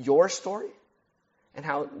story, your story, and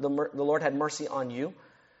how the Lord had mercy on you?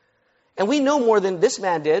 And we know more than this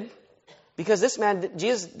man did, because this man,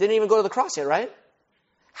 Jesus, didn't even go to the cross yet, right?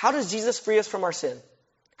 How does Jesus free us from our sin?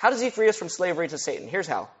 How does he free us from slavery to Satan? Here's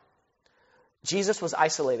how. Jesus was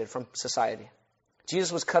isolated from society.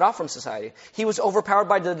 Jesus was cut off from society. He was overpowered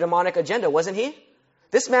by the demonic agenda, wasn't he?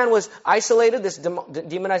 This man was isolated, this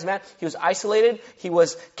demonized man. He was isolated. He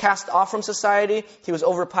was cast off from society. He was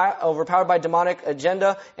overpowered by demonic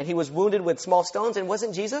agenda, and he was wounded with small stones. And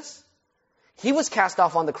wasn't Jesus? He was cast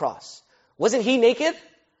off on the cross. Wasn't he naked?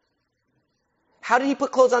 How did he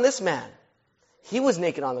put clothes on this man? He was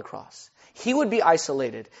naked on the cross. He would be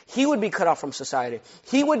isolated. He would be cut off from society.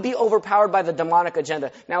 He would be overpowered by the demonic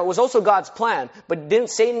agenda. Now, it was also God's plan, but didn't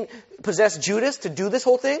Satan possess Judas to do this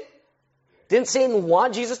whole thing? Didn't Satan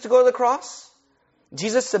want Jesus to go to the cross?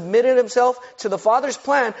 Jesus submitted himself to the Father's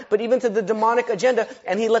plan, but even to the demonic agenda,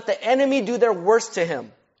 and he let the enemy do their worst to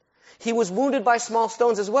him. He was wounded by small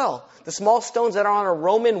stones as well. The small stones that are on a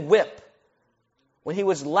Roman whip. When he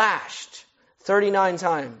was lashed 39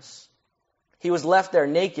 times. He was left there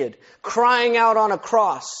naked, crying out on a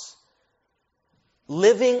cross.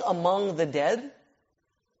 Living among the dead.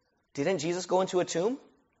 Didn't Jesus go into a tomb?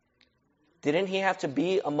 Didn't he have to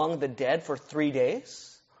be among the dead for 3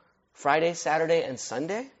 days? Friday, Saturday, and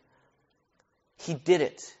Sunday? He did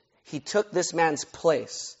it. He took this man's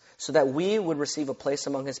place so that we would receive a place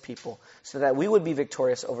among his people, so that we would be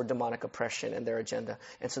victorious over demonic oppression and their agenda,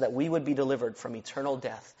 and so that we would be delivered from eternal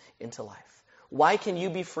death into life. Why can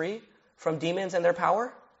you be free from demons and their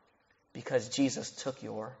power? Because Jesus took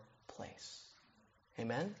your place.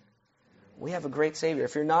 Amen? We have a great Savior.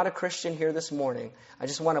 If you're not a Christian here this morning, I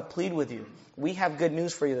just want to plead with you. We have good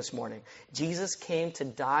news for you this morning. Jesus came to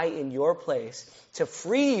die in your place to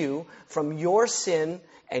free you from your sin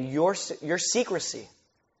and your secrecy.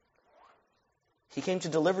 He came to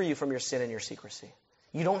deliver you from your sin and your secrecy.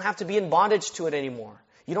 You don't have to be in bondage to it anymore.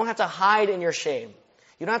 You don't have to hide in your shame.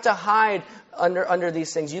 You don't have to hide under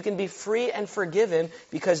these things. You can be free and forgiven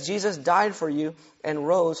because Jesus died for you and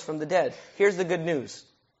rose from the dead. Here's the good news.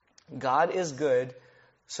 God is good,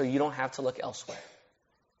 so you don't have to look elsewhere.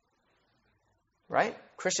 Right?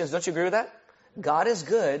 Christians, don't you agree with that? God is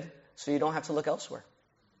good, so you don't have to look elsewhere.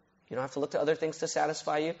 You don't have to look to other things to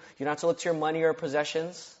satisfy you. You don't have to look to your money or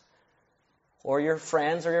possessions, or your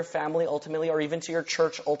friends or your family ultimately, or even to your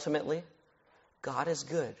church ultimately. God is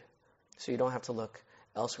good, so you don't have to look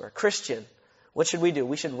elsewhere. Christian, what should we do?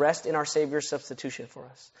 We should rest in our Savior's substitution for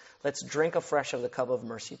us. Let's drink afresh of the cup of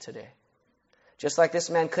mercy today. Just like this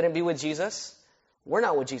man couldn't be with Jesus, we're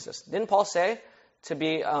not with Jesus. Didn't Paul say to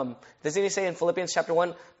be, doesn't he say in Philippians chapter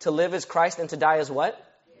 1, to live is Christ and to die is what?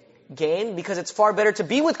 Gain. Because it's far better to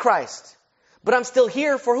be with Christ. But I'm still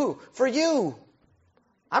here for who? For you.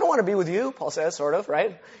 I don't want to be with you, Paul says, sort of,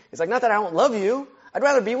 right? It's like, not that I don't love you. I'd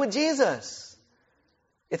rather be with Jesus.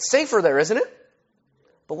 It's safer there, isn't it?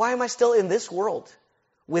 But why am I still in this world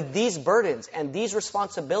with these burdens and these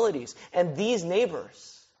responsibilities and these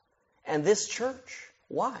neighbors? And this church.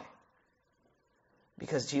 Why?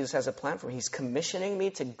 Because Jesus has a plan for me. He's commissioning me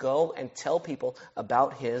to go and tell people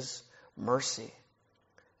about His mercy.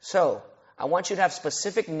 So, I want you to have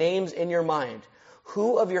specific names in your mind.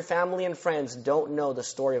 Who of your family and friends don't know the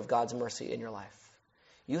story of God's mercy in your life?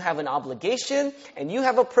 You have an obligation and you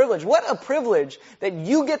have a privilege. What a privilege that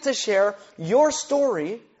you get to share your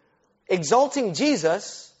story exalting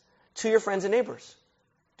Jesus to your friends and neighbors.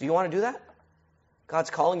 Do you want to do that? God's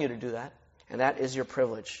calling you to do that, and that is your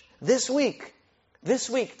privilege. This week,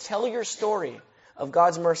 tell your story of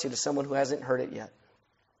God's mercy to someone who hasn't heard it yet.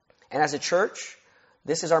 And as a church,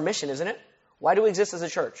 this is our mission, isn't it? Why do we exist as a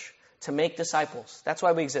church? To make disciples. That's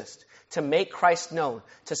why we exist. To make Christ known,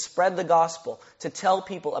 to spread the gospel, to tell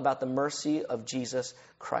people about the mercy of Jesus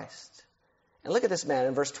Christ. And look at this man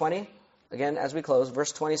in verse 20. Again, as we close,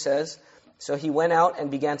 verse 20 says, so he went out and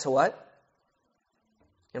began to what?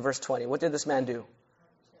 In verse 20, what did this man do?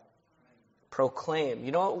 Proclaim.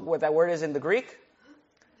 You know what that word is in the Greek?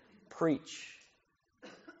 Preach.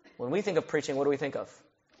 When we think of preaching, what do we think of?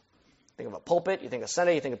 Think of a pulpit, you think of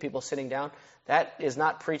Sunday, you think of people sitting down. That is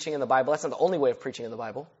not preaching in the Bible. That's not the only way of preaching in the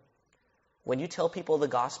Bible. When you tell people the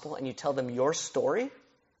gospel and you tell them your story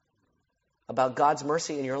about God's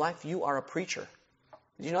mercy in your life, you are a preacher.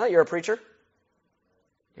 Did you know that? You're a preacher.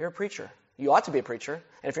 You're a preacher. You ought to be a preacher.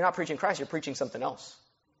 And if you're not preaching Christ, you're preaching something else.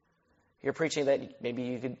 You're preaching that maybe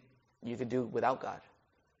you could do without God.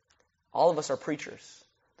 All of us are preachers.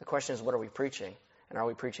 The question is, what are we preaching? And are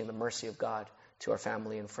we preaching the mercy of God to our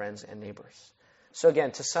family and friends and neighbors? So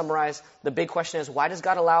again, to summarize, the big question is, why does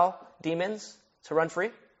God allow demons to run free?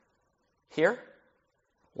 Here.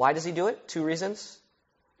 Why does he do it? 2 reasons.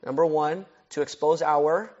 Number 1, to expose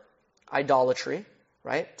our idolatry,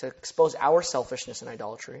 right? To expose our selfishness and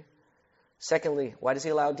idolatry. Secondly, why does he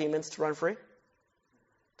allow demons to run free?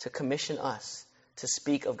 To commission us to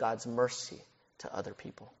speak of God's mercy to other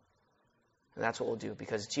people. And that's what we'll do,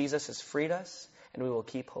 because Jesus has freed us, and we will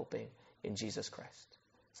keep hoping in Jesus Christ.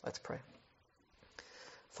 So let's pray.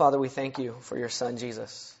 Father, we thank you for your Son,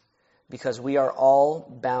 Jesus, because we are all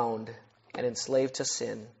bound and enslaved to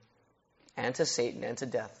sin and to Satan and to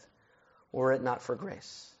death, were it not for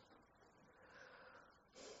grace.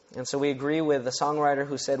 And so we agree with the songwriter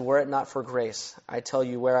who said, were it not for grace, I tell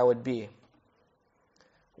you where I would be,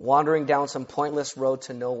 wandering down some pointless road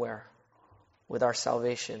to nowhere with our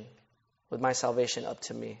salvation, with my salvation up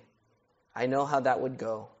to me. I know how that would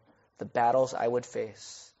go, the battles I would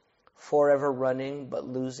face, forever running but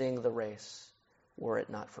losing the race, were it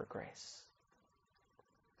not for grace.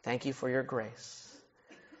 Thank you for your grace.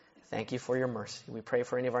 Thank you for your mercy. We pray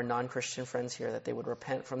for any of our non-Christian friends here that they would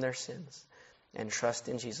repent from their sins and trust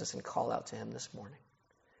in Jesus and call out to him this morning.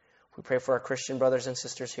 We pray for our Christian brothers and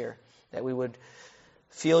sisters here that we would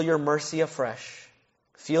feel your mercy afresh,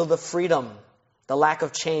 feel the freedom, the lack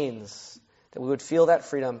of chains, that we would feel that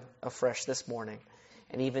freedom afresh this morning.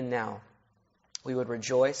 And even now, we would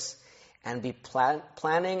rejoice and be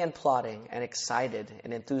planning and plotting and excited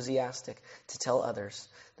and enthusiastic to tell others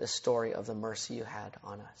the story of the mercy you had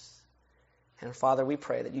on us. And Father, we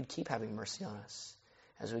pray that you'd keep having mercy on us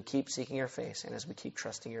as we keep seeking your face and as we keep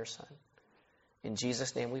trusting your Son. In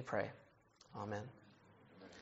Jesus' name we pray. Amen.